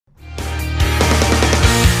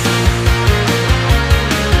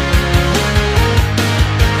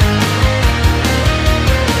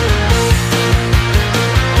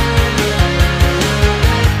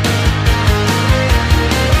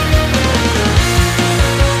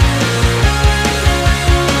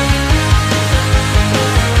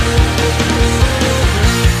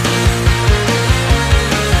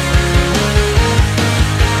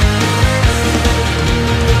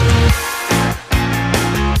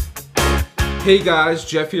Hey guys,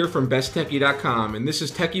 Jeff here from BestTechie.com, and this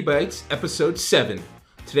is Techie Bites, episode 7.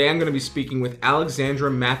 Today I'm going to be speaking with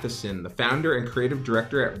Alexandra Matheson, the founder and creative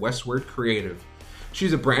director at Westward Creative.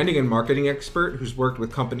 She's a branding and marketing expert who's worked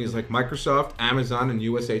with companies like Microsoft, Amazon, and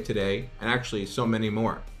USA Today, and actually so many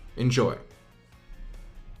more. Enjoy.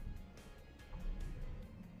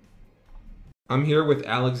 I'm here with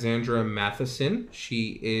Alexandra Matheson.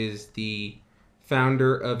 She is the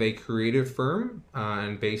founder of a creative firm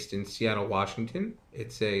and based in Seattle, Washington.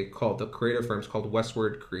 The creative firm's called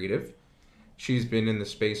Westward Creative. She's been in the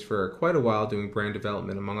space for quite a while doing brand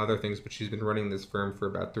development, among other things, but she's been running this firm for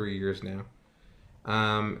about 3 years now.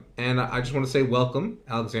 And I just want to say welcome,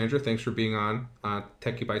 Alexandra. Thanks for being on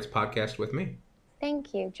Techie Bites podcast with me.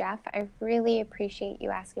 Thank you, Jeff. I really appreciate you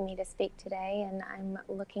asking me to speak today, and I'm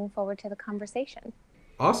looking forward to the conversation.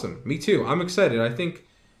 Awesome. Me too. I'm excited. I think,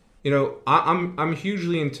 I'm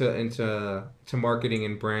hugely into marketing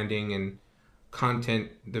and branding and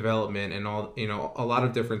content development and all, a lot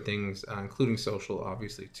of different things, including social,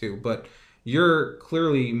 obviously, too. But you're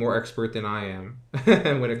clearly more expert than I am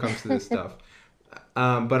when it comes to this stuff.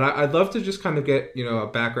 But I'd love to just kind of get, a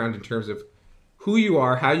background in terms of who you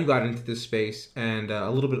are, how you got into this space, and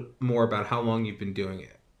a little bit more about how long you've been doing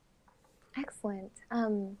it. Excellent.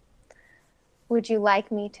 Would you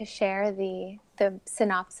like me to share the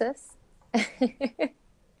synopsis?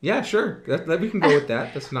 Yeah, sure. We can go with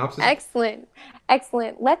that. The synopsis. Excellent.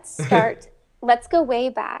 Let's start. Let's go way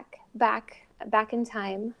back in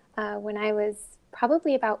time when I was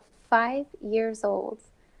probably about 5 years old,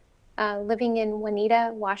 living in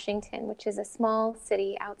Juanita, Washington, which is a small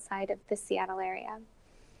city outside of the Seattle area.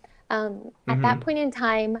 At that point in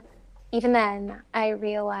time, even then, I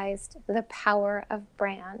realized the power of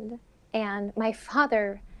brand. And my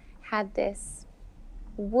father had this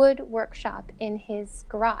wood workshop in his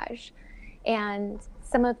garage, and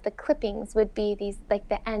some of the clippings would be these, like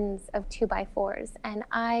the ends of 2x4s. And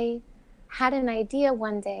I had an idea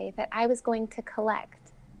one day that I was going to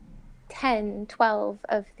collect 10, 12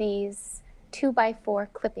 of these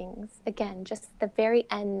 2x4 clippings, again, just the very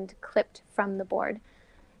end clipped from the board.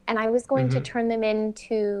 And I was going to turn them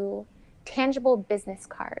into tangible business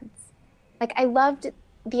cards. Like, I loved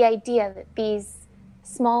the idea that these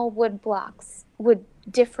small wood blocks would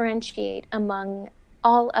differentiate among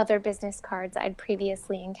all other business cards I'd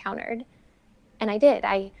previously encountered. And I did.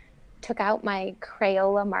 I took out my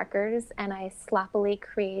Crayola markers and I sloppily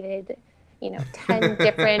created, 10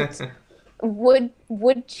 different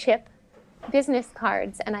wood chip business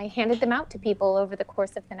cards, and I handed them out to people over the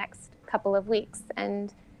course of the next couple of weeks.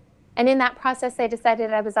 And in that process, I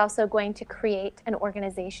decided I was also going to create an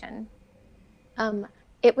organization.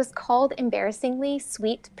 It was called, embarrassingly,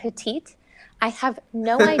 Sweet Petite. I have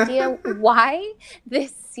no idea why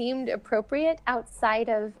this seemed appropriate outside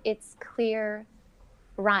of its clear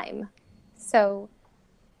rhyme. So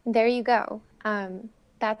there you go.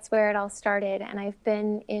 That's where it all started. And I've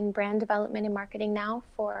been in brand development and marketing now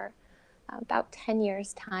for about 10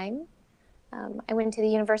 years' time. I went to the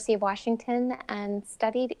University of Washington and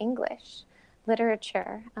studied English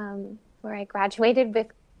literature, where I graduated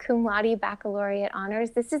with cum laude baccalaureate honors.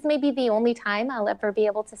 This is maybe the only time I'll ever be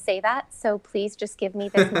able to say that, so please just give me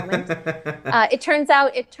this moment. It turns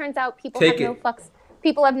out people have no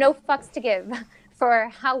fucks to give for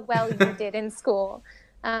how well you did in school.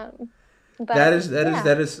 But that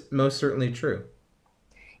is most certainly true.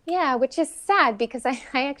 Yeah, which is sad, because I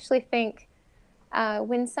actually think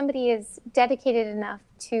when somebody is dedicated enough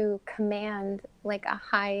to command like a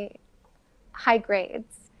high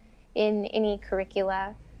grades in any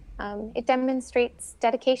curricula, it demonstrates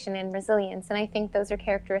dedication and resilience, and I think those are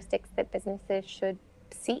characteristics that businesses should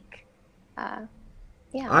seek. I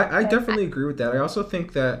definitely agree with that. I also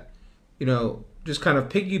think that, just kind of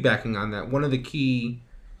piggybacking on that, one of the key,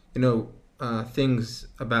 things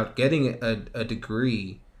about getting a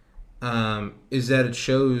degree is that it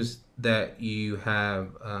shows that you have,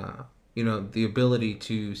 the ability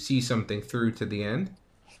to see something through to the end.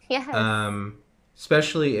 Yes.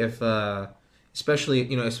 Especially if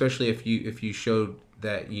you showed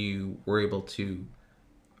that you were able to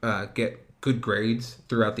get good grades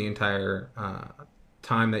throughout the entire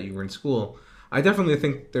time that you were in school. I definitely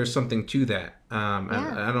think there's something to that.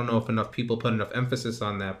 I don't know if enough people put enough emphasis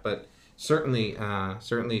on that, but certainly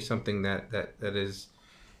something that is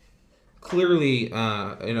clearly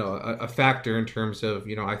a factor in terms of,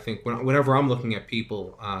 I think whenever I'm looking at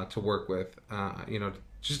people to work with,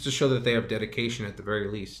 just to show that they have dedication at the very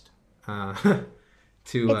least to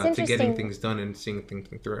getting things done and seeing things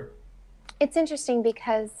through. It's interesting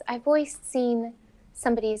because I've always seen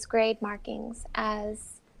somebody's grade markings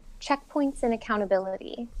as checkpoints in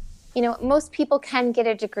accountability. most people can get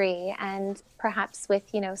a degree and perhaps with,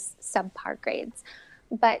 subpar grades.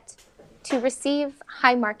 But to receive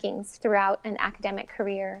high markings throughout an academic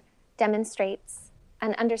career demonstrates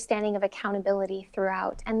an understanding of accountability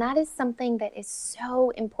throughout. And that is something that is so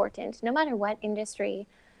important, no matter what industry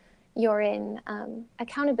you're in.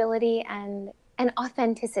 Accountability and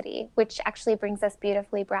authenticity, which actually brings us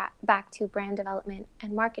beautifully back to brand development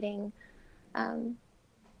and marketing. Um,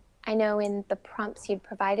 I know in the prompts you'd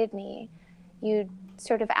provided me, you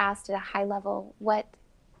sort of asked at a high level, what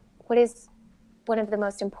is one of the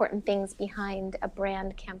most important things behind a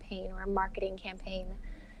brand campaign or a marketing campaign?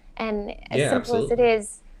 And as Yeah, simple as it absolutely.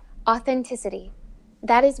 is, authenticity.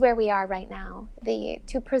 That is where we are right now.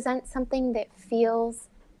 To present something that feels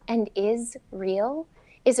and is real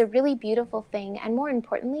is a really beautiful thing. And more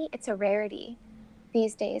importantly, it's a rarity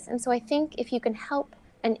these days. And so I think if you can help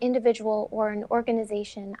an individual or an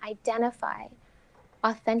organization identify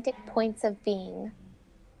authentic points of being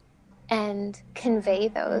and convey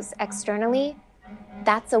those externally,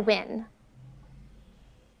 that's a win.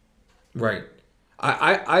 Right.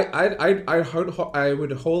 I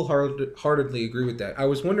would wholeheartedly agree with that. I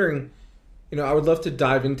was wondering, I would love to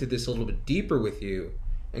dive into this a little bit deeper with you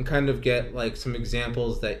and kind of get like some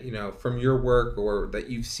examples that, from your work or that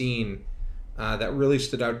you've seen that really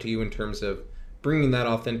stood out to you in terms of bringing that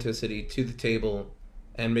authenticity to the table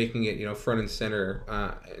and making it, front and center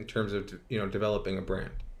in terms of, developing a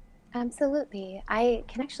brand. Absolutely. I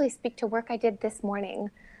can actually speak to work I did this morning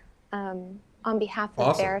on behalf of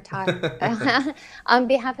Awesome. Veritas, on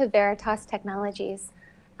behalf of Veritas Technologies.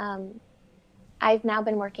 Um, I've now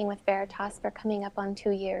been working with Veritas for coming up on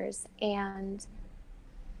 2 years, and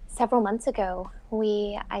several months ago,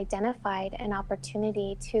 we identified an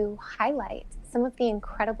opportunity to highlight some of the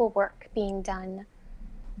incredible work being done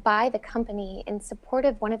by the company in support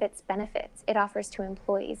of one of its benefits it offers to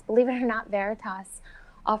employees. Believe it or not, Veritas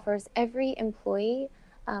offers every employee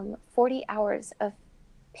 40 hours of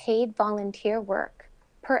paid volunteer work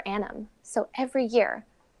per annum. So every year,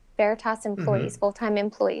 Veritas employees, Hmm. full-time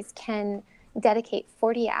employees, can dedicate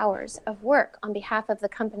 40 hours of work on behalf of the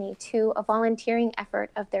company to a volunteering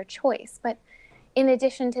effort of their choice. But in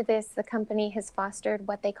addition to this, the company has fostered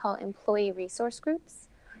what they call employee resource groups,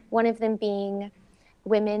 one of them being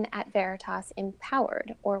Women at Veritas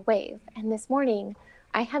Empowered, or WAVE. And this morning,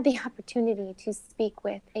 I had the opportunity to speak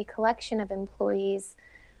with a collection of employees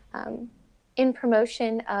um, in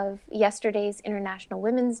promotion of yesterday's International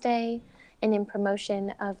Women's Day and in promotion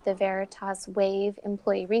of the Veritas WAVE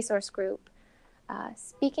Employee Resource Group,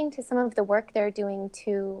 speaking to some of the work they're doing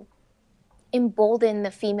to embolden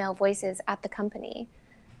the female voices at the company.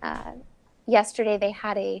 Uh, Yesterday, they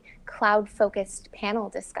had a cloud focused panel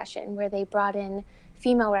discussion where they brought in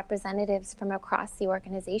female representatives from across the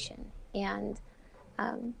organization. And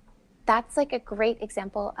um, that's like a great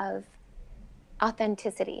example of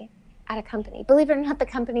authenticity at a company. Believe it or not, the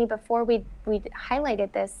company, before we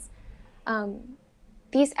highlighted this, um,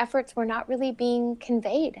 these efforts were not really being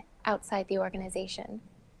conveyed outside the organization.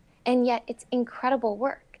 And yet it's incredible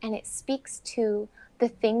work, and it speaks to the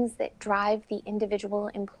things that drive the individual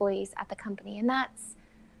employees at the company. And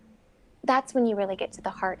that's when you really get to the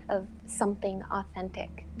heart of something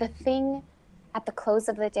authentic. The thing at the close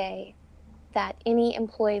of the day that any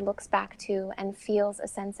employee looks back to and feels a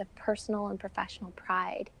sense of personal and professional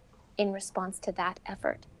pride in response to that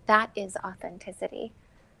effort. That is authenticity.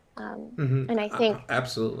 Hmm. And I think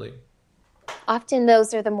Absolutely. often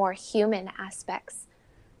those are the more human aspects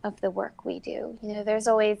of the work we do. There's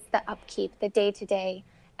always the upkeep, the day-to-day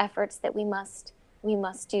efforts that we must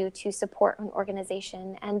do to support an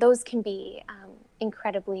organization, and those can be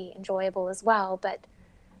incredibly enjoyable as well. But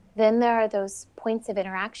then there are those points of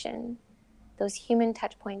interaction, those human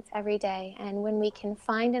touch points every day, and when we can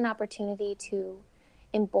find an opportunity to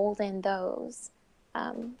embolden those,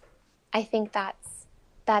 um, I think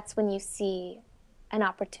that's when you see an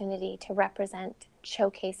opportunity to represent,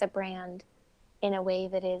 showcase a brand in a way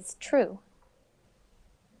that is true.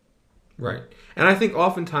 Right. And I think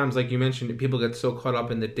oftentimes, like you mentioned, people get so caught up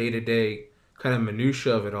in the day to day kind of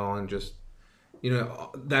minutia of it all, and just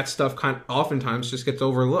that stuff oftentimes just gets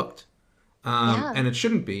overlooked, Yeah, and it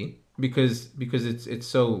shouldn't be because it's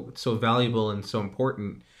so valuable and so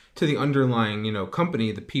important to the underlying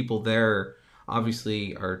company. The people there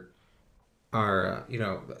obviously are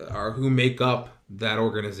who make up that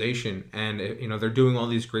organization, and they're doing all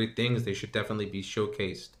these great things. They should definitely be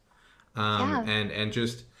showcased, yeah, and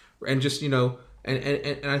just and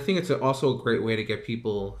I think it's also a great way to get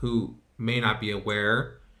people who may not be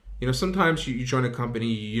aware. Sometimes you join a company,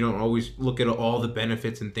 you don't always look at all the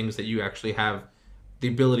benefits and things that you actually have the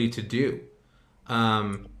ability to do.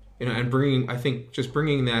 um, and bringing, I think, just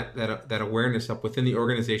bringing that awareness up within the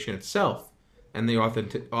organization itself, and the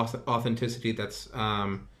authenticity that's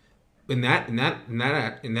in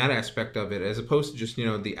that aspect of it, as opposed to just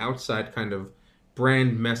the outside kind of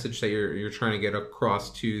brand message that you're trying to get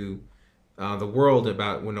across to the world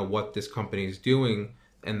about what this company is doing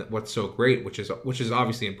and what's so great, which is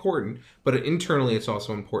obviously important, but internally it's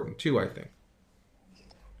also important too, I think.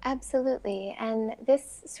 Absolutely. And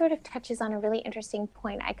this sort of touches on a really interesting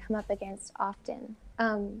point I come up against often.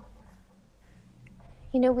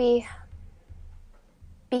 We,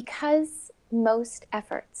 because most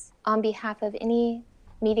efforts on behalf of any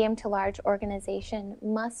medium to large organization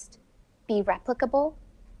must be replicable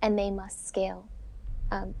and they must scale.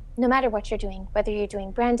 No matter what you're doing, whether you're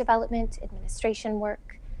doing brand development, administration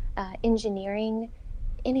work, engineering,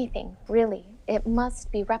 anything really, it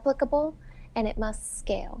must be replicable and it must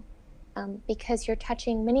scale, because you're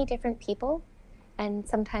touching many different people and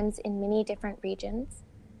sometimes in many different regions.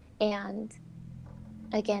 And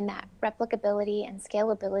again, that replicability and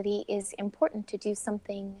scalability is important to do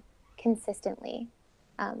something consistently.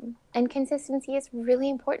 And consistency is really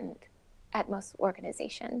important at most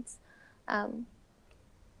organizations,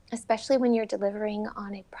 especially when you're delivering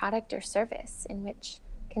on a product or service in which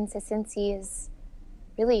consistency is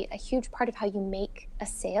really a huge part of how you make a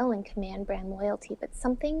sale and command brand loyalty. But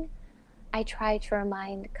something I try to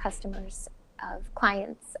remind customers of,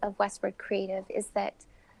 clients of Westward Creative, is that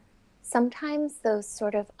sometimes those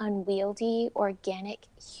sort of unwieldy, organic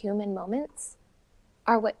human moments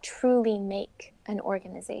are what truly make an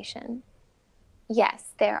organization.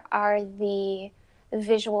 Yes, there are the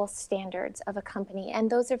visual standards of a company, and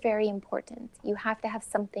those are very important. You have to have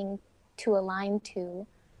something to align to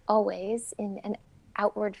always in an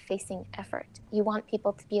outward facing effort. You want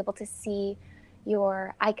people to be able to see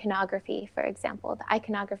your iconography, for example, the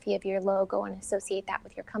iconography of your logo, and associate that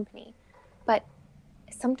with your company. But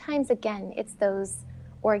sometimes, again, it's those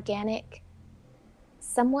organic,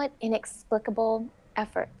 somewhat inexplicable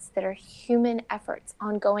efforts that are human efforts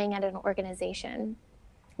ongoing at an organization,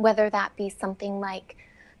 whether that be something like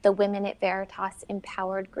the Women at Veritas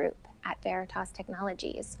Empowered Group at Veritas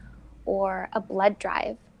Technologies, or a blood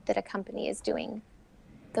drive that a company is doing.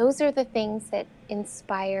 Those are the things that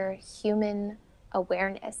inspire human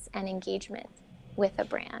awareness and engagement with a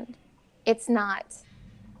brand. It's not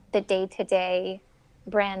the day-to-day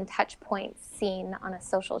brand touch points seen on a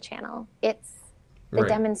social channel. It's the Right.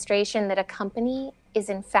 demonstration that a company is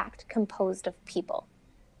in fact composed of people.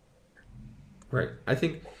 Right. I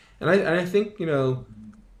think, and I think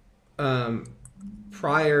um,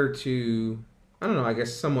 prior to, I don't know, I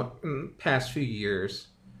guess somewhat past few years,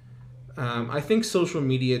 I think social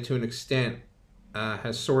media to an extent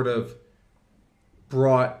has sort of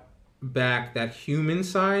brought back that human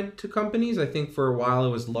side to companies. I think for a while it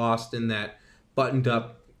was lost in that buttoned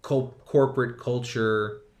up corporate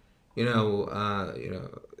culture.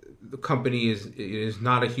 The company is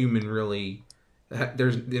not a human really.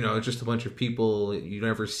 There's just a bunch of people you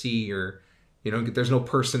never see, or there's no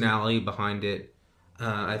personality behind it.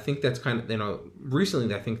 I think that's kind of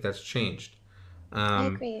recently I think that's changed. I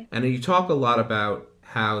agree. And you talk a lot about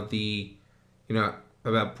how you know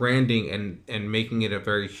about branding and making it a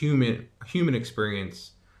very human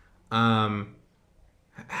experience. Um,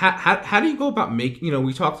 how do you go about making,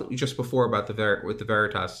 we talked just before about with the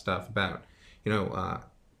Veritas stuff about you know uh,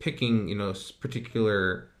 picking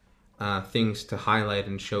particular things to highlight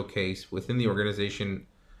and showcase within the organization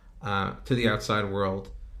to the outside world,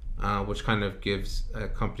 which kind of gives a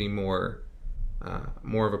company more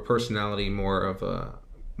of a personality, more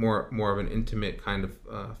of an intimate kind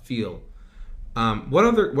of feel. What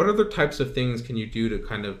other types of things can you do to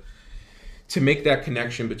kind of to make that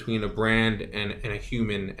connection between a brand and a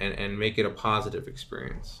human, and make it a positive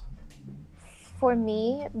experience? For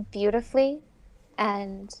me, beautifully,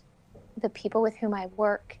 and the people with whom I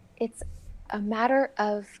work, it's a matter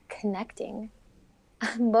of connecting.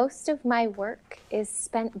 Most of my work is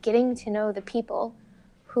spent getting to know the people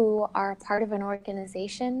who are part of an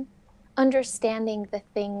organization, understanding the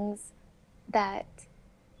things that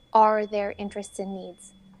are their interests and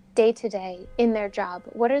needs day to day in their job.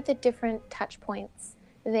 What are the different touch points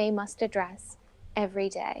they must address every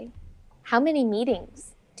day? How many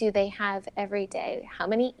meetings do they have every day? How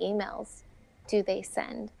many emails do they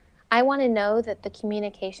send? I want to know that the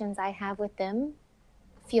communications I have with them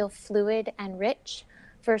feel fluid and rich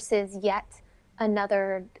versus yet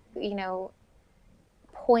another,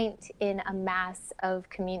 point in a mass of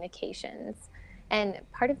communications. And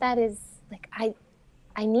part of that is like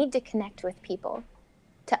I need to connect with people.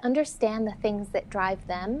 To understand the things that drive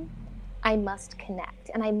them, I must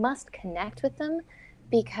connect. And I must connect with them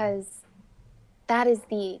because that is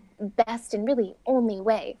the best and really only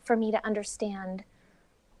way for me to understand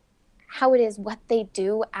how it is what they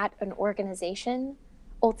do at an organization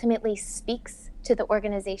ultimately speaks to the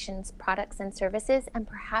organization's products and services, and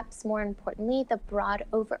perhaps more importantly, the broad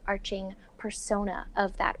overarching persona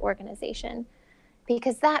of that organization.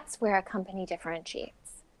 Because that's where a company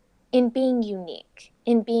differentiates, in being unique,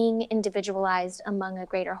 in being individualized among a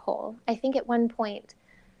greater whole. I think at one point,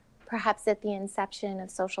 perhaps at the inception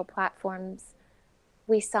of social platforms,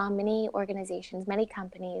 we saw many organizations, many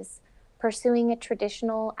companies pursuing a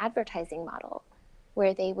traditional advertising model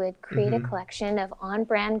where they would create a Mm-hmm. collection of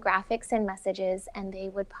on-brand graphics and messages, and they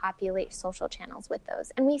would populate social channels with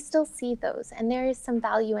those. And we still see those, and there is some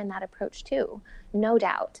value in that approach too, no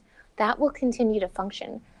doubt. That will continue to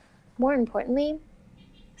function. More importantly,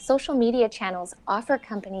 social media channels offer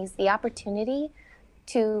companies the opportunity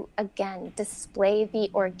to, again, display the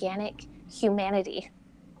organic humanity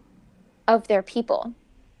of their people.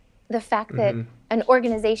 The fact that Mm-hmm. an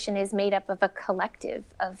organization is made up of a collective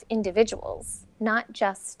of individuals, not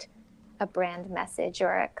just a brand message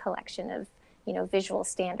or a collection of, visual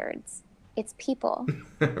standards. It's people.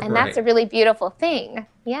 And that's a Right. really beautiful thing.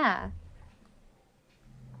 Yeah.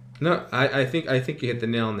 No, I think you hit the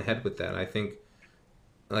nail on the head with that. I think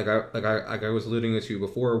like I was alluding to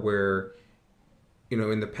before, where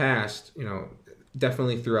in the past,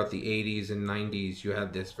 definitely throughout the '80s and '90s, you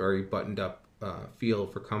had this very buttoned up feel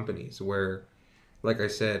for companies where, like I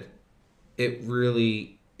said, it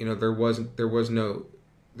really there was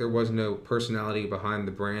no personality behind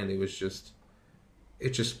the brand. It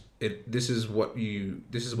this is what you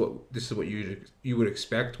would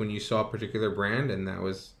expect when you saw a particular brand, and that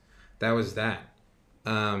was that.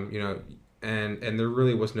 You know, and there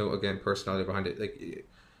really was no, again, personality behind it. Like,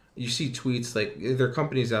 you see tweets, like, there are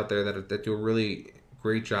companies out there that do a really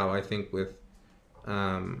great job, I think, with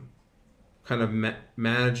um, kind of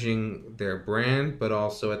managing their brand, but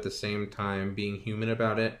also at the same time being human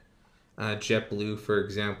about it. JetBlue, for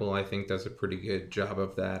example, I think does a pretty good job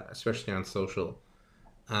of that, especially on social.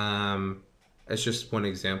 Um, it's just one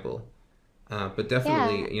example, but Yeah.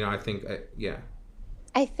 definitely, I think, yeah.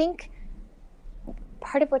 I think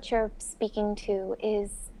part of what you're speaking to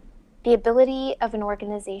is the ability of an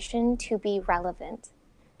organization to be relevant.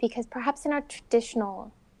 Because perhaps in our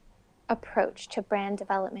traditional approach to brand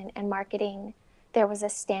development and marketing, there was a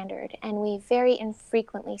standard, and we very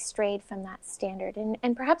infrequently strayed from that standard.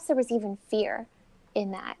 And perhaps there was even fear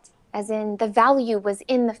in that, as in the value was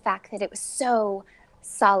in the fact that it was so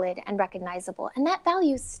solid and recognizable. And that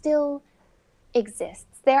value still exists.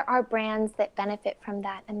 There are brands that benefit from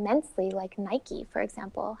that immensely, like Nike, for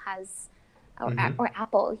example, has, Hmm. or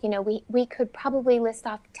Apple. We could probably list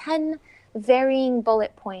off 10 varying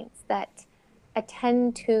bullet points that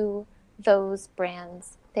attend to those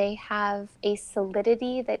brands. They have a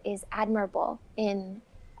solidity that is admirable in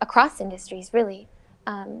across industries, really,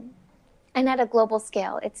 um, and at a global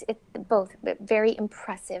scale. It's both very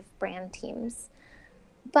impressive brand teams.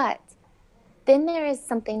 But then there is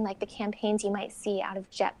something like the campaigns you might see out of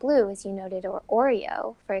JetBlue, as you noted, or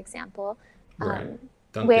Oreo, for example, Right.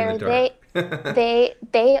 Dunk in the where they dark. they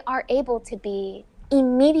they are able to be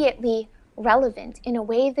immediately relevant in a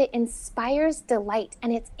way that inspires delight.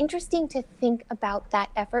 And it's interesting to think about that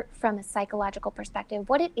effort from a psychological perspective,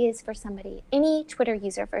 what it is for somebody, any Twitter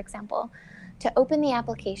user, for example, to open the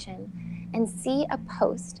application and see a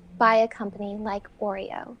post by a company like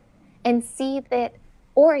Oreo and see that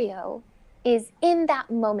Oreo is in that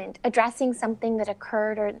moment addressing something that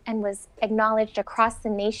occurred and was acknowledged across the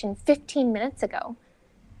nation 15 minutes ago.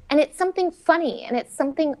 And it's something funny and it's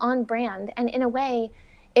something on brand. And in a way,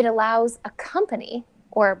 it allows a company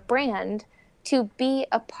or a brand to be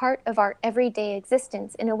a part of our everyday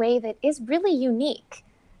existence in a way that is really unique.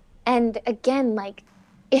 And again, like,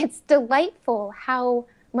 it's delightful how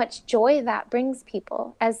much joy that brings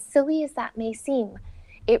people. As silly as that may seem,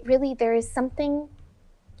 there is something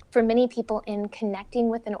for many people in connecting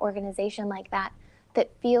with an organization like that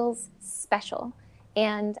that feels special.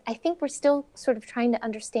 And I think we're still sort of trying to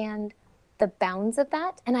understand the bounds of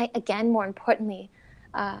that. And again, more importantly,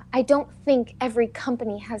 I don't think every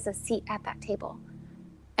company has a seat at that table.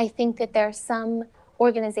 I think that there are some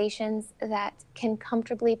organizations that can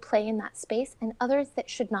comfortably play in that space and others that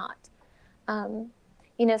should not. Um,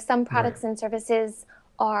 some Right. products and services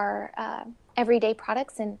are everyday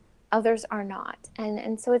products and others are not.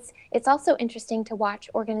 And so it's also interesting to watch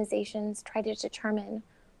organizations try to determine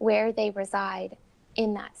where they reside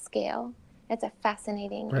in that scale. It's a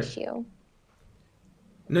fascinating Right. issue.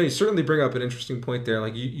 No, you certainly bring up an interesting point there.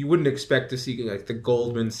 Like, you wouldn't expect to see, like, the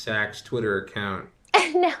Goldman Sachs Twitter account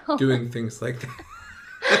No. doing things like that.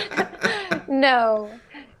 No,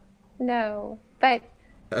 no.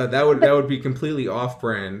 That But would be completely off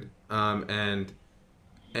brand, and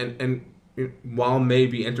while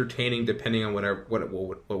maybe entertaining depending on whatever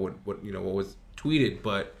what you know what was tweeted,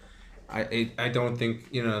 but I don't think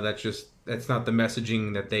that's not the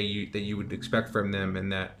messaging that you would expect from them,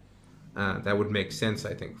 and that would make sense,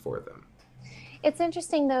 I think, for them. it's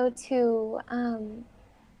interesting though to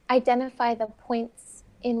identify the points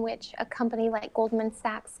in which a company like Goldman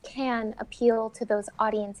Sachs can appeal to those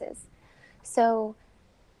audiences. So,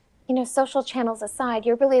 social channels aside,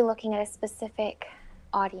 you're really looking at a specific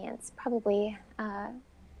audience, probably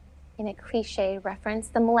in a cliche reference,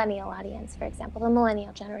 the millennial audience, for example, the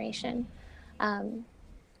millennial generation. Um,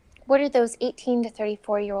 what are those 18 to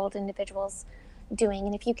 34-year-old individuals doing?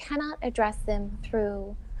 And if you cannot address them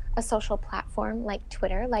through a social platform like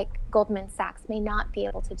Twitter, like Goldman Sachs may not be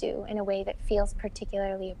able to do in a way that feels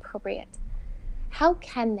particularly appropriate, how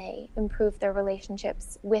can they improve their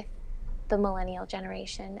relationships with the millennial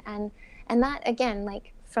generation? And that, again,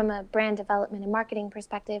 like from a brand development and marketing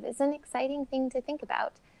perspective, is an exciting thing to think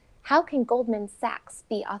about. How can Goldman Sachs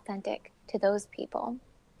be authentic to those people?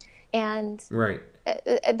 And Right.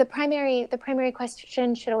 the primary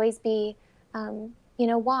question should always be,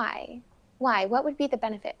 why? Why? What would be the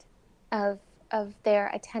benefit of their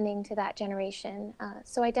attending to that generation?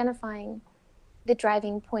 So identifying the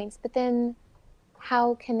driving points, but then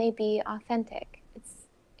how can they be authentic?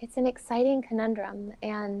 It's an exciting conundrum,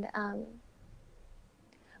 and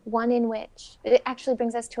one in which it actually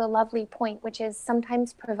brings us to a lovely point, which is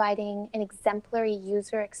sometimes providing an exemplary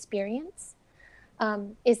user experience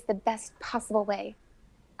is the best possible way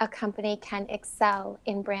a company can excel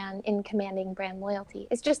in commanding brand loyalty.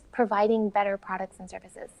 It's just providing better products and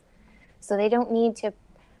services. So they don't need to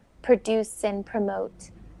produce and promote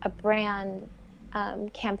a brand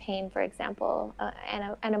campaign, for example, and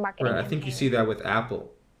a Right. marketing I think you see campaign. that with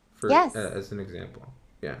Apple, for Yes, as an example.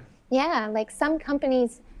 Yeah. yeah, like some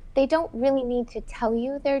companies, they don't really need to tell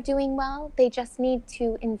you they're doing well. They just need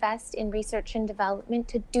to invest in research and development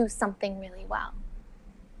to do something really well.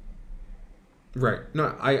 Right.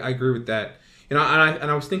 No, I agree with that. And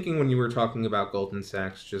I was thinking when you were talking about Goldman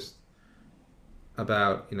Sachs, just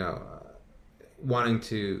about wanting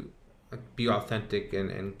to be authentic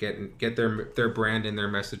and get their brand and their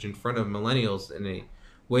message in front of millennials in a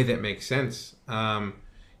way that makes sense.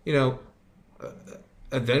 You know, uh,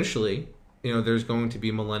 Eventually, there's going to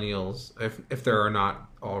be millennials, if there are not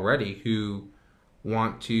already, who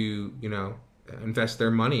want to invest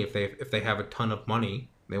their money. If they have a ton of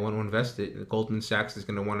money, they want to invest it. Goldman Sachs is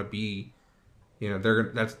going to want to be, they're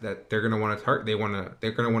going to want to target. They're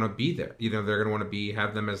going to want to be there. They're going to want to be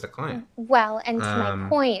have them as the client. Well, and Um,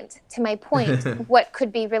 to my point, what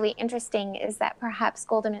could be really interesting is that perhaps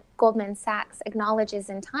Goldman Sachs acknowledges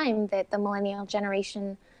in time that the millennial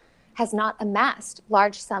generation has not amassed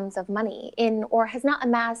large sums of money or has not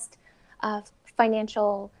amassed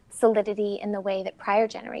financial solidity in the way that prior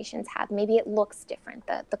generations have. Maybe it looks different.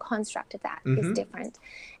 The construct of that is hmm different.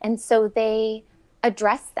 And so they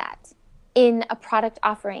address that in a product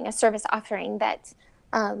offering, a service offering that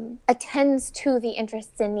attends to the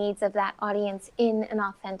interests and needs of that audience in an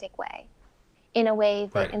authentic way, in a way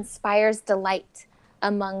that Right. inspires delight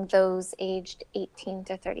among those aged 18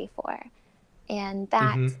 to 34. And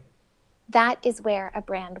that hmm that is where a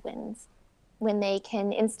brand wins. When they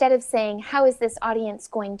can, instead of saying, how is this audience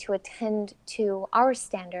going to attend to our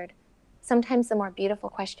standard? Sometimes the more beautiful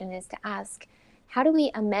question is to ask, how do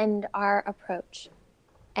we amend our approach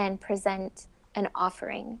and present an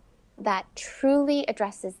offering that truly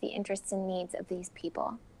addresses the interests and needs of these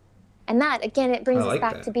people? And that, again, it I brings us like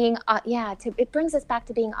back to that. being, it brings us back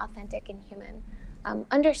to being authentic and human,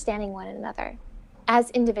 understanding one another as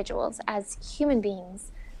individuals, as human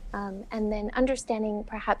beings, and then understanding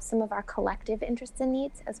perhaps some of our collective interests and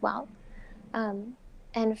needs as well, um,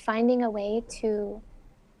 and finding a way to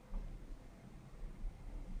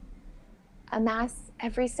amass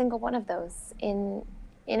every single one of those in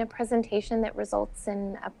a presentation that results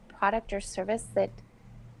in a product or service that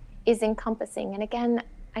is encompassing. And again,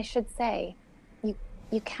 I should say, you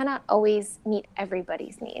you cannot always meet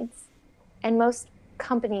everybody's needs, and most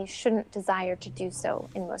companies shouldn't desire to do so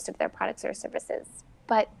in most of their products or services.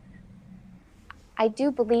 But I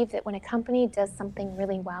do believe that when a company does something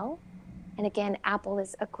really well, and again, Apple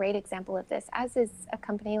is a great example of this, as is a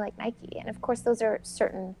company like Nike. And of course, those are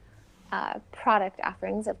certain product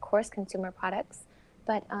offerings, of course, consumer products,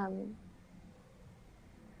 but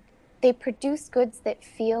they produce goods that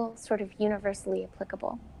feel sort of universally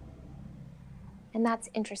applicable. And that's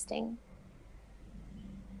interesting.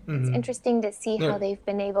 It's hmm interesting to see how No, they've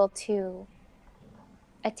been able to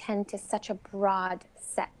attend to such a broad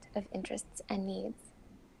set of interests and needs.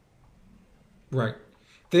 Right.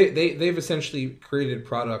 They've essentially created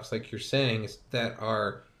products like you're saying that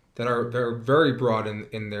are very broad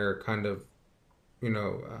in their kind of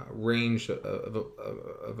range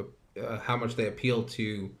of how much they appeal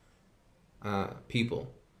to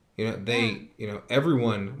people. Yeah,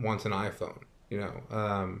 Everyone wants an iPhone.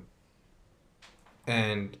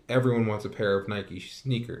 And everyone wants a pair of Nike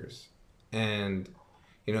sneakers. And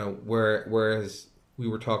whereas we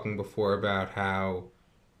were talking before about how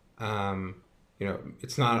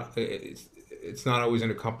it's not always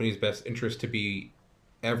in a company's best interest to be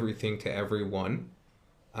everything to everyone.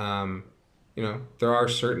 Um, there are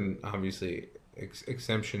certain obviously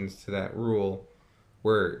exemptions to that rule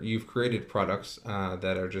where you've created products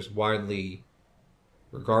that are just widely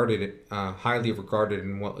regarded, highly regarded,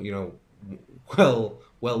 and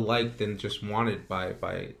well liked and just wanted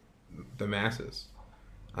by the masses.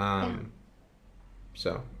 yeah, Um,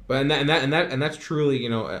 but and that's truly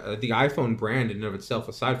the iPhone brand in and of itself,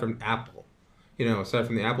 aside from Apple, aside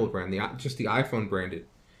from the Apple brand, just the iPhone branded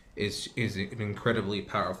is an incredibly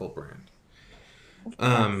powerful brand. of course.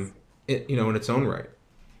 Um, in its own right.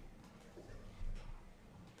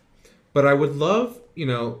 But I would love,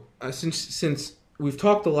 since we've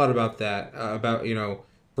talked a lot about that, about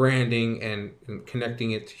branding and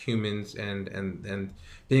connecting it to humans and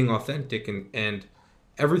being authentic and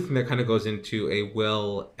everything that kind of goes into a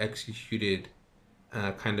well executed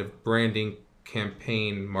kind of branding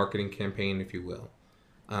campaign, marketing campaign, if you will.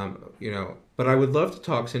 But I would love to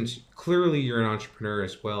talk, since clearly you're an entrepreneur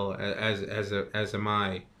as well as am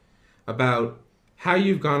I, about how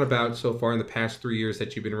you've gone about so far in the past 3 years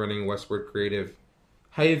that you've been running Westward Creative,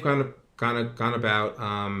 how you've gone about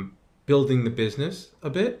building the business a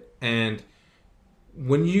bit, and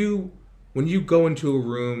when you go into a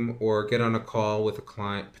room or get on a call with a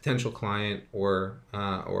client, potential client, or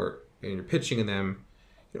and you're pitching to them,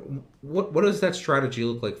 what does that strategy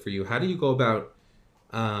look like for you? How do you go about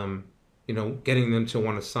getting them to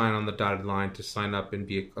want to sign on the dotted line to sign up and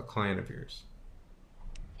be a client of yours?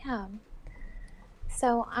 Yeah.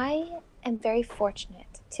 So I am very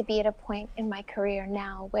fortunate to be at a point in my career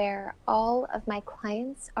now where all of my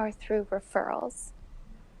clients are through referrals.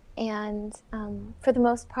 And for the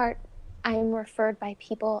most part, I'm referred by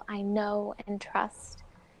people I know and trust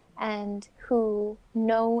and who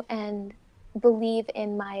know and believe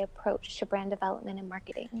in my approach to brand development and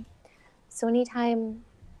marketing. So anytime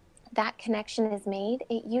that connection is made,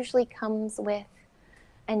 it usually comes with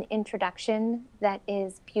an introduction that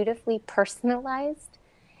is beautifully personalized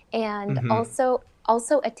and Mm-hmm.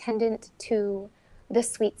 also attendant to the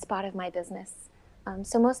sweet spot of my business.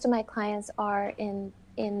 So most of my clients are in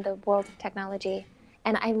the world of technology,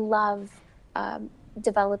 and I love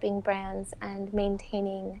developing brands and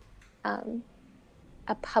maintaining um,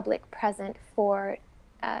 a public present for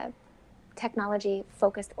uh, technology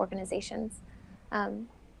focused organizations. Um,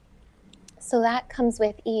 so that comes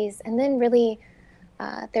with ease, and then really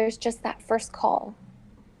there's just that first call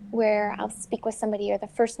where I'll speak with somebody, or the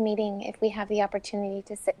first meeting if we have the opportunity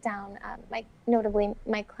to sit down. Notably,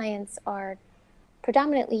 my clients are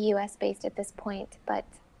predominantly US based at this point, but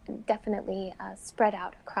definitely spread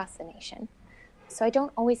out across the nation. So I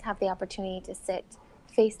don't always have the opportunity to sit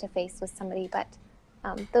face to face with somebody, but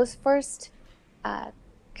those first uh,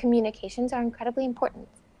 communications are incredibly important.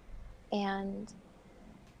 And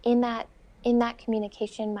in that in that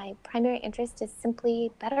communication, my primary interest is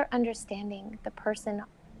simply better understanding the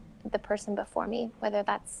person before me, whether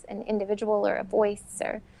that's an individual or a voice,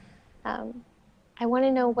 or um, I want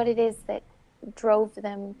to know what it is that drove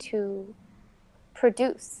them to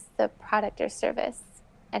produce the product or service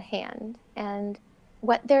at hand, and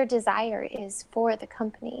what their desire is for the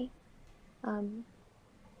company. Um,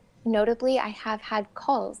 Notably, I have had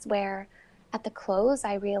calls where at the close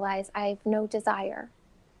I realize I have no desire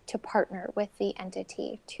to partner with the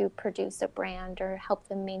entity to produce a brand or help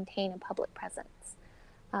them maintain a public presence.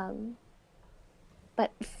 Um,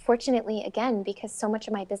 but fortunately, again, because so much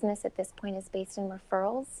of my business at this point is based in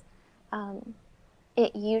referrals, um,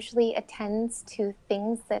 it usually attends to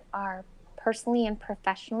things that are personally and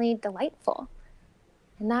professionally delightful.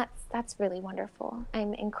 And that's really wonderful.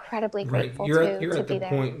 I'm incredibly Right. grateful You're to at the be there.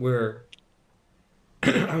 point where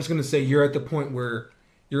I was going to say you're at the point where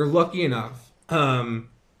you're lucky enough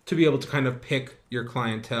to be able to kind of pick your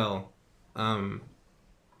clientele um,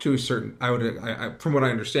 to a certain. From what I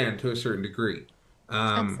understand, to a certain degree,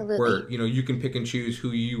 Absolutely. where you can pick and choose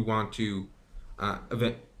who you want to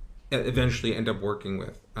event, eventually end up working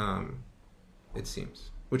with. It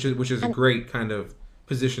seems, which is a And great kind of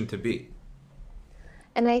position to be.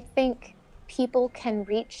 and I think people can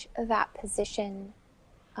reach that position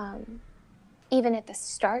even at the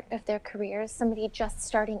start of their careers, somebody just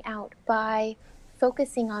starting out, by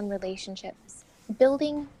focusing on relationships,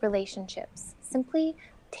 building relationships, simply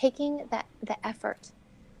taking the effort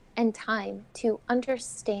and time to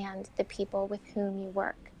understand the people with whom you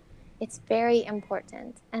work. It's very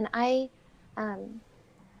important. And I'm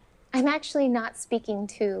actually not speaking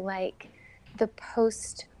to like the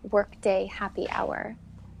post workday happy hour.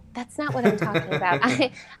 That's not what I'm talking about.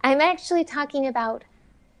 I'm actually talking about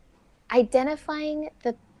identifying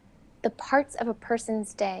the parts of a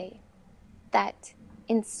person's day that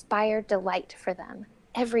inspire delight for them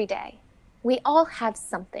every day. We all have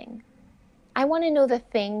something. I want to know the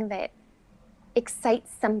thing that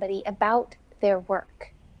excites somebody about their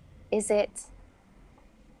work. Is it,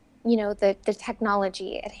 the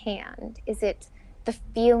technology at hand? Is it the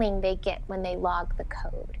feeling they get when they log the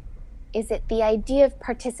code? Is it the idea of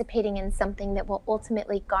participating in something that will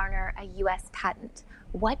ultimately garner a US patent?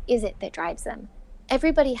 What is it that drives them?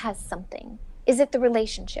 Everybody has something. Is it the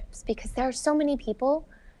relationships? Because there are so many people,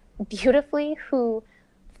 beautifully, who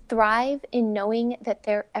thrive in knowing that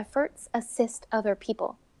their efforts assist other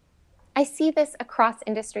people. I see this across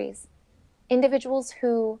industries. Individuals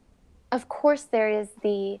who, of course, there is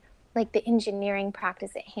the engineering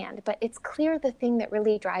practice at hand, but it's clear the thing that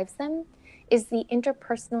really drives them is the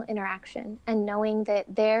interpersonal interaction and knowing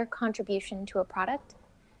that their contribution to a product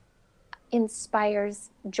inspires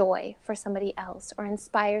joy for somebody else or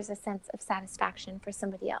inspires a sense of satisfaction for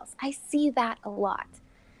somebody else. I see that a lot.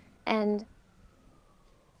 And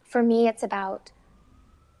for me, it's about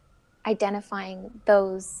identifying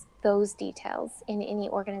those details in any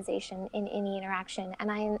organization, in any interaction. And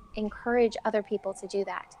I encourage other people to do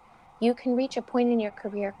that. You can reach a point in your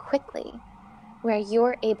career quickly where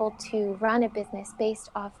you're able to run a business based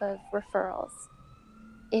off of referrals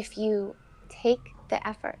if you take the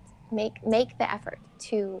effort, make the effort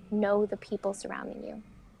to know the people surrounding you.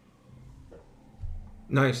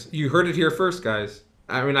 Nice. You heard it here first, guys.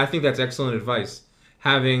 I mean, I think that's excellent advice.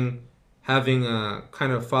 Having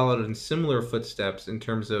kind of followed in similar footsteps in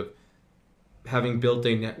terms of having built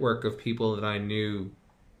a network of people that I knew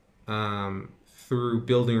through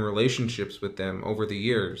building relationships with them over the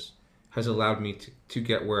years has allowed me to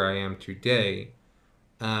get where I am today.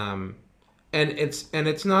 And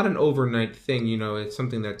it's not an overnight thing, it's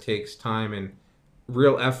something that takes time and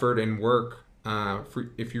real effort and work.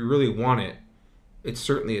 If you really want it, it's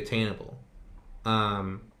certainly attainable.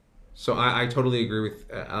 So I totally agree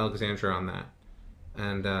with Alexandra on that.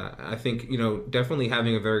 And I think, definitely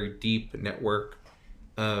having a very deep network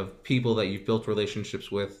of people that you've built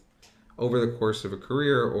relationships with over the course of a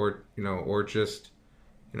career or just,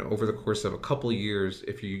 over the course of a couple years,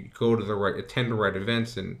 if you attend the right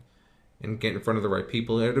events and get in front of the right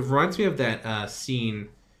people. It reminds me of that scene.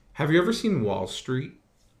 Have you ever seen Wall Street?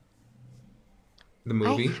 The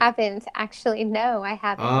movie? I haven't actually. No, I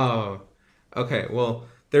haven't. Oh, okay. Well,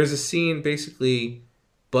 there's a scene, basically,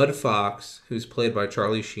 Bud Fox, who's played by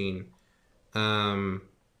Charlie Sheen, um,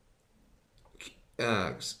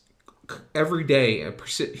 uh, every day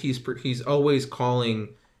he's always calling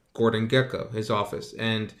Gordon Gekko, his office,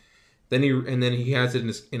 and then he has it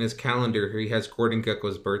in his calendar. He has Gordon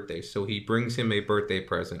Gekko's birthday, so he brings him a birthday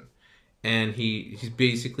present, and he's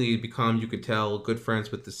basically become, you could tell, good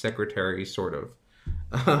friends with the secretary, sort of,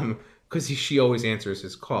 because she always answers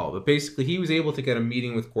his call. But basically, he was able to get a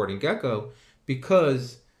meeting with Gordon Gekko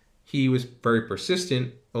because he was very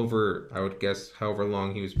persistent over, I would guess, however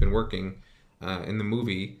long he's been working in the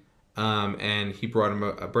movie, and he brought him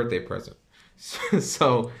a birthday present.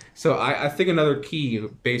 So I think another key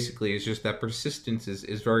basically is just that persistence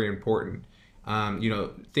is very important.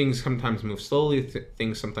 Things sometimes move slowly,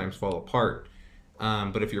 things sometimes fall apart.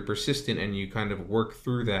 But if you're persistent and you kind of work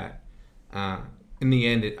through that, in the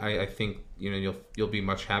end, I think you'll be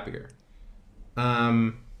much happier.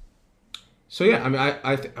 So yeah, I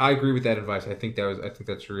mean, I agree with that advice. I think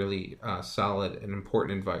that's really solid and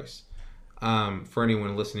important advice. For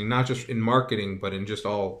anyone listening, not just in marketing, but in just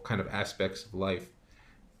all kind of aspects of life.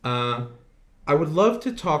 I would love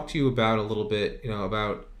to talk to you about a little bit,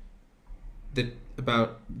 about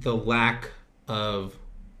the lack of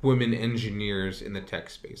women engineers in the tech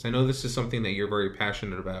space. I know this is something that you're very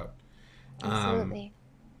passionate about. Absolutely.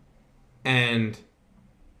 And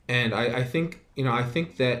I think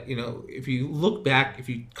that if you look back, if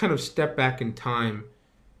you kind of step back in time,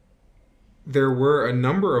 there were a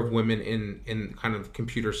number of women in kind of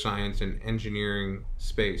computer science and engineering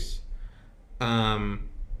space back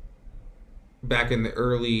in the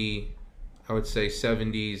early, I would say,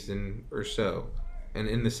 70s or so, and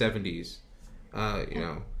in the 70s,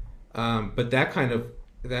 But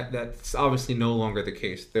that's obviously no longer the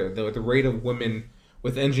case. The rate of women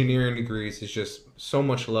with engineering degrees is just so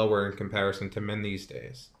much lower in comparison to men these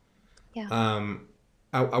days. Yeah. Um,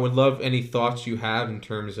 I would love any thoughts you have in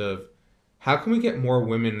terms of how can we get more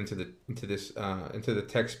women into the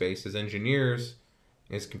tech space as engineers,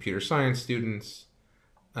 as computer science students,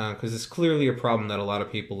 because it's clearly a problem that a lot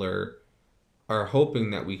of people are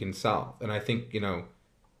hoping that we can solve. And I think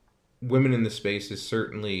women in the space is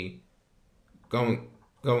certainly going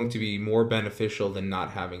going to be more beneficial than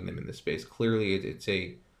not having them in the space. Clearly, it's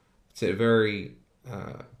a very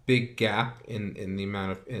big gap in the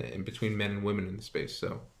amount of in between men and women in the space.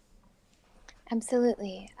 So,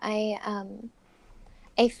 Absolutely. I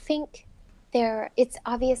think it's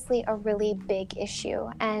obviously a really big issue,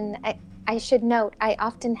 and I should note I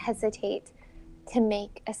often hesitate to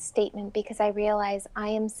make a statement because I realize I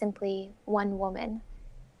am simply one woman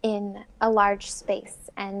in a large space,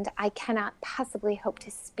 and I cannot possibly hope to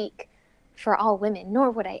speak for all women, nor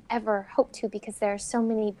would I ever hope to, because there are so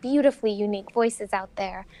many beautifully unique voices out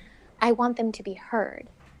there. I want them to be heard.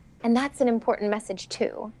 And that's an important message,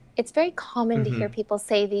 too. It's very common to hear hmm people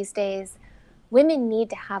say these days, women need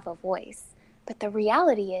to have a voice. But the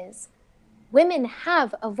reality is, women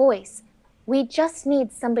have a voice. We just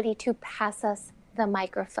need somebody to pass us the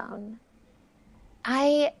microphone.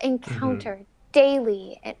 I hmm encounter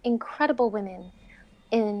daily incredible women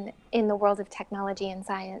in the world of technology and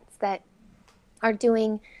science that are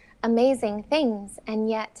doing amazing things, and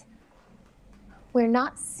yet we're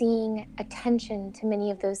not seeing attention to many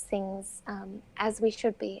of those things as we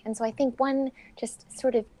should be. And so I think one just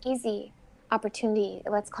sort of easy opportunity,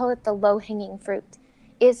 let's call it the low hanging fruit,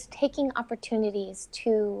 is taking opportunities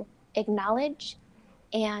to acknowledge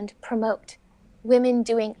and promote women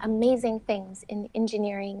doing amazing things in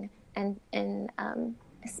engineering and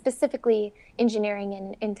specifically engineering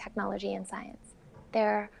and in technology and science.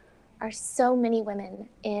 There are so many women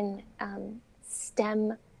in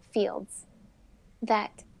STEM fields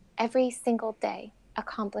that every single day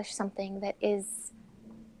accomplish something that is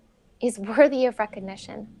worthy of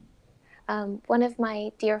recognition. One of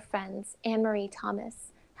my dear friends, Anne Marie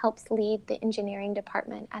Thomas, helps lead the engineering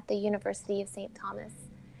department at the University of St. Thomas.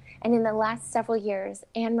 And in the last several years,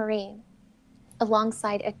 Anne Marie,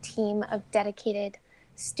 alongside a team of dedicated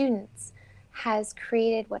students, has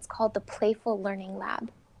created what's called the Playful Learning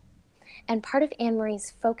Lab. And part of Anne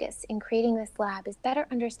Marie's focus in creating this lab is better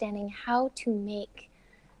understanding how to make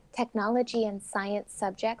technology and science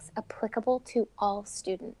subjects applicable to all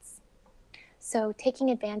students. So, taking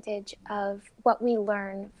advantage of what we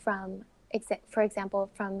learn from, for example,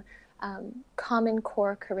 from Common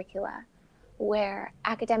Core curricula, where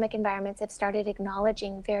academic environments have started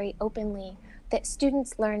acknowledging very openly that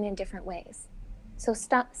students learn in different ways. So,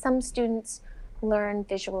 some students learn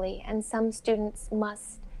visually, and some students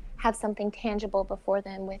must have something tangible before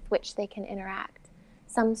them with which they can interact.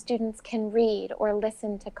 Some students can read or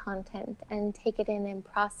listen to content and take it in and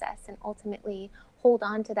process and ultimately hold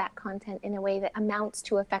on to that content in a way that amounts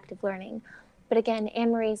to effective learning. But again,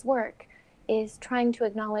 Anne Marie's work is trying to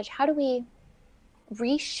acknowledge how do we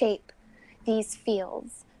reshape these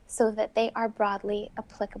fields so that they are broadly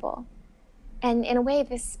applicable. And in a way,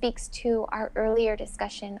 this speaks to our earlier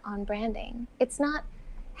discussion on branding. It's not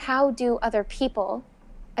how do other people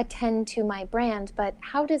attend to my brand, but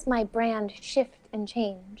how does my brand shift and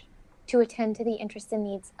change to attend to the interests and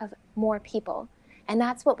needs of more people? And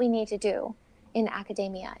that's what we need to do in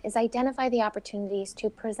academia, is identify the opportunities to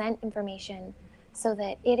present information so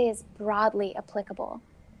that it is broadly applicable,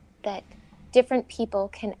 that different people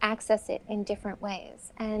can access it in different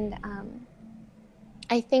ways. And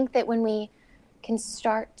I think that when we can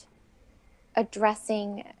start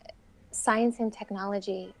addressing science and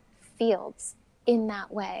technology fields in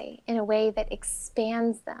that way, in a way that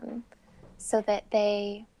expands them so that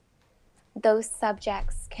those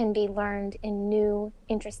subjects can be learned in new,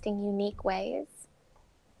 interesting, unique ways,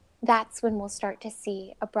 that's when we'll start to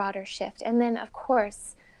see a broader shift. And then, of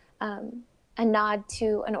course, a nod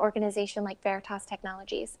to an organization like Veritas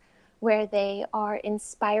Technologies, where they are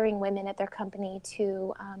inspiring women at their company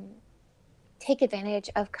to take advantage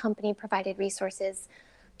of company-provided resources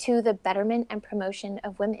to the betterment and promotion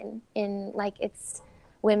of women in, like, it's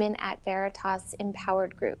Women at Veritas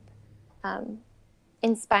Empowered Group,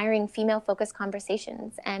 inspiring female-focused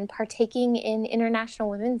conversations, and partaking in International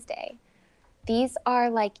Women's Day. These are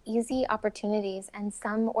like easy opportunities, and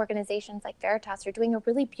some organizations like Veritas are doing a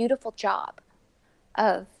really beautiful job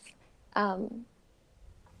of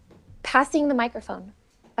passing the microphone,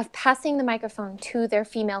 to their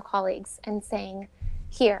female colleagues and saying,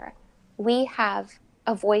 here, we have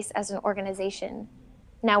a voice as an organization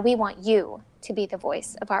Now we want you to be the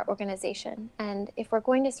voice of our organization. And if we're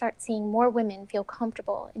going to start seeing more women feel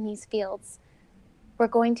comfortable in these fields, we're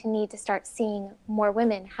going to need to start seeing more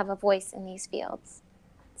women have a voice in these fields.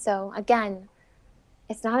 So again,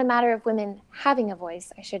 it's not a matter of women having a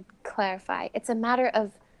voice, I should clarify. It's a matter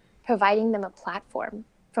of providing them a platform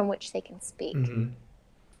from which they can speak. Mm-hmm.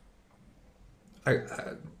 I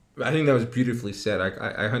I think that was beautifully said. I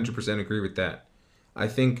 100% agree with that. I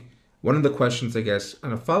think one of the questions, I guess,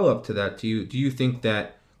 and a follow up to that, do you think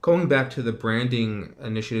that going back to the branding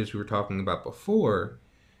initiatives we were talking about before,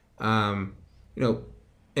 um, you know,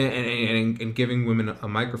 and giving women a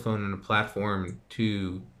microphone and a platform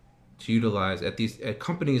to utilize at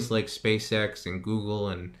companies like SpaceX and Google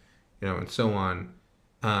and and so on,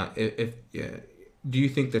 if yeah, do you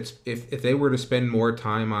think that if they were to spend more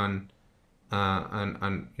time on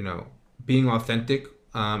being authentic,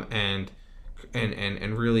 and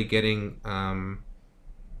really getting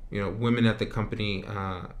women at the company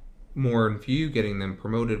more in view, getting them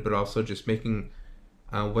promoted, but also just making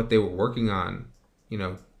what they were working on,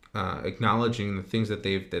 acknowledging the things that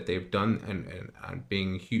they've done, and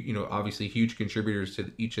being obviously huge contributors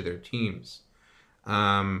to each of their teams,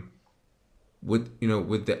 would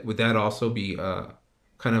that also be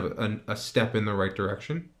kind of a step in the right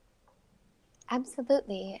direction?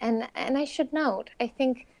 Absolutely. And I should note, I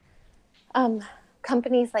think um,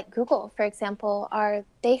 companies like Google, for example,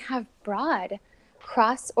 they have broad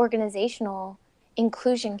cross-organizational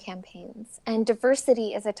inclusion campaigns, and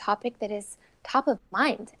diversity is a topic that is top of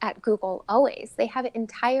mind at Google always. They have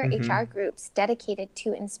entire Mm-hmm. HR groups dedicated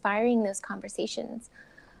to inspiring those conversations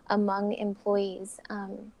among employees.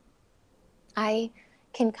 I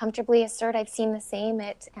can comfortably assert I've seen the same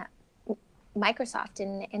at Microsoft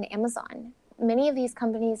and Amazon. Many of these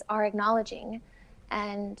companies are acknowledging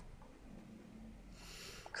and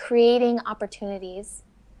creating opportunities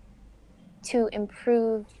to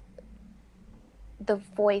improve the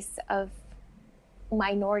voice of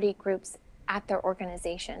minority groups at their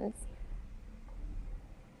organizations.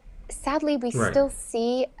 Sadly, we Right. still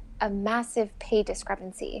see a massive pay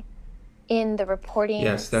discrepancy in the reporting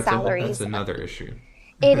Yes, that's salaries. another issue.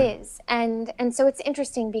 It is, and so it's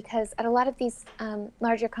interesting because at a lot of these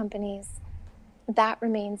larger companies, that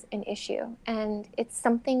remains an issue, and it's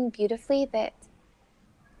something beautifully that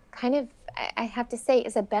kind of, I have to say,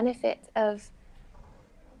 is a benefit of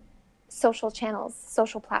social channels,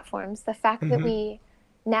 social platforms. The fact that Mm-hmm. we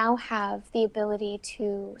now have the ability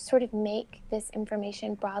to sort of make this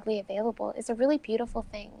information broadly available is a really beautiful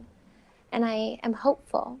thing. And I am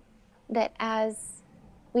hopeful that as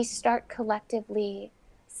we start collectively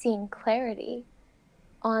seeing clarity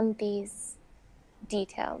on these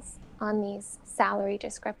details, on these salary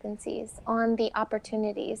discrepancies, on the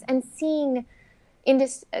opportunities, and seeing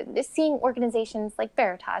organizations like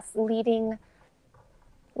Veritas leading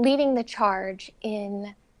the charge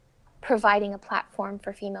in providing a platform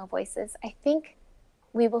for female voices, I think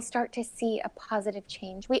we will start to see a positive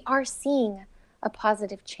change. We are seeing a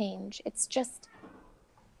positive change. It's just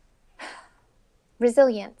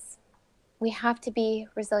resilience. We have to be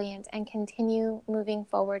resilient and continue moving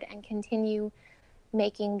forward and continue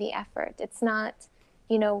making the effort. It's not,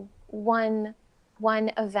 one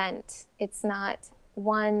event. It's not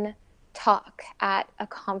one talk at a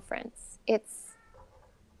conference. It's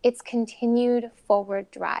continued forward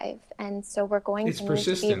drive. And so we're going It's to need to be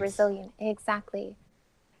persistence. resilient. Exactly.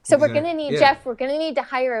 So we're going to Exactly. need, Yeah. Jeff, we're going to need to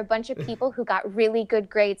hire a bunch of people who got really good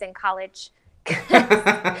grades in college.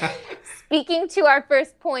 'Cause speaking to our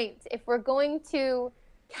first point, if we're going to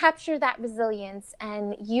capture that resilience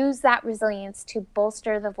and use that resilience to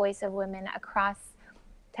bolster the voice of women across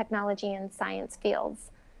technology and science fields,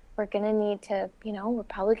 we're going to need to, we're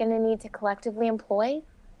probably going to need to collectively employ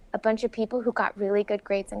a bunch of people who got really good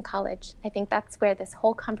grades in college. I think that's where this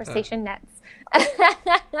whole uh, conversation nets.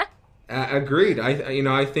 Agreed.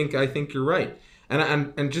 I think you're right.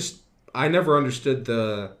 And just I never understood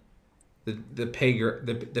the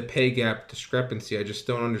pay gap discrepancy. I just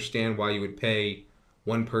don't understand why you would pay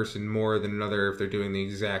one person more than another if they're doing the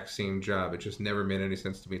exact same job. It just never made any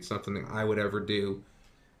sense to me. It's not something I would ever do.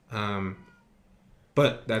 Um,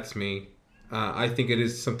 but that's me. I think it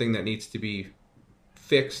is something that needs to be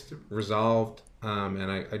fixed, resolved,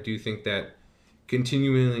 and I do think that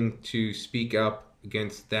continuing to speak up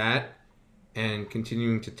against that and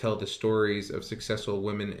continuing to tell the stories of successful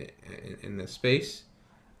women in this space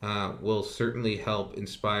will certainly help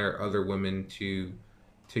inspire other women to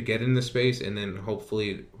get in the space, and then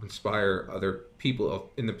hopefully inspire other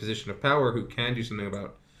people in the position of power who can do something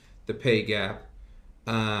about the pay gap,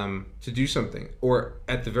 to do something, or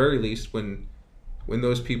at the very least, when when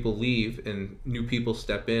those people leave and new people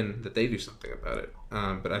step in, that they do something about it.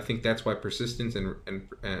 But I think that's why persistence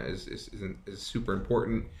is super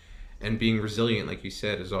important, and being resilient, like you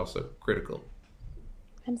said, is also critical.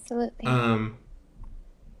 Absolutely.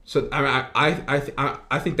 So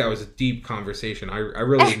I think that was a deep conversation. I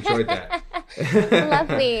really enjoyed that.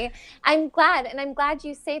 Lovely. I'm glad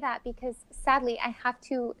you say that, because sadly I have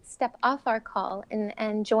to step off our call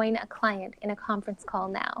and join a client in a conference call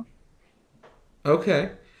now.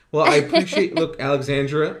 Okay. Well, I appreciate, look,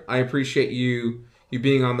 Alexandra, I appreciate you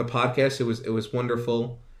being on the podcast. It was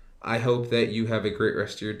wonderful. I hope that you have a great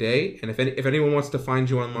rest of your day. And if anyone wants to find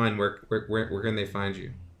you online, where can they find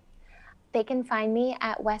you? They can find me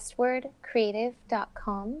at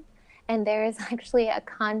westwardcreative.com, and there is actually a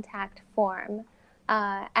contact form.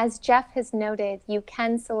 As Jeff has noted, you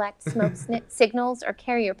can select smoke signals or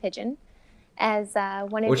carrier pigeon as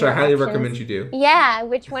one of which your I highly options. recommend you do. Yeah,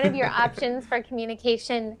 which one of your options for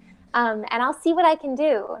communication, and I'll see what I can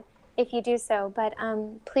do if you do so. But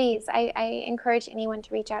please, I encourage anyone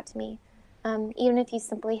to reach out to me, even if you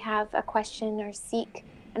simply have a question or seek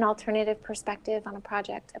an alternative perspective on a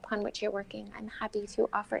project upon which you're working. I'm happy to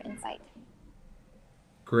offer insight.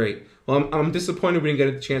 Great. Well, I'm disappointed we didn't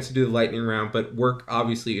get a chance to do the lightning round, but work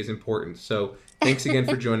obviously is important. So thanks again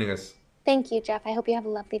for joining us. Thank you, Jeff. I hope you have a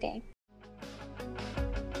lovely day.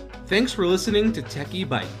 Thanks for listening to Techie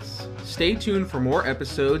Bites. Stay tuned for more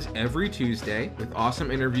episodes every Tuesday with awesome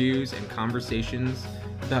interviews and conversations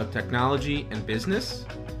about technology and business.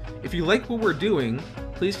 If you like what we're doing,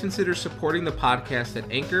 please consider supporting the podcast at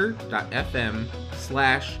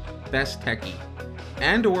anchor.fm/besttechie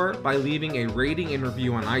and or by leaving a rating and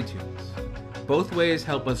review on iTunes. Both ways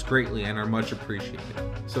help us greatly and are much appreciated.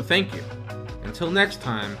 So thank you. Until next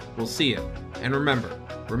time, we'll see you. And remember,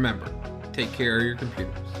 take care of your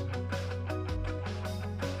computers.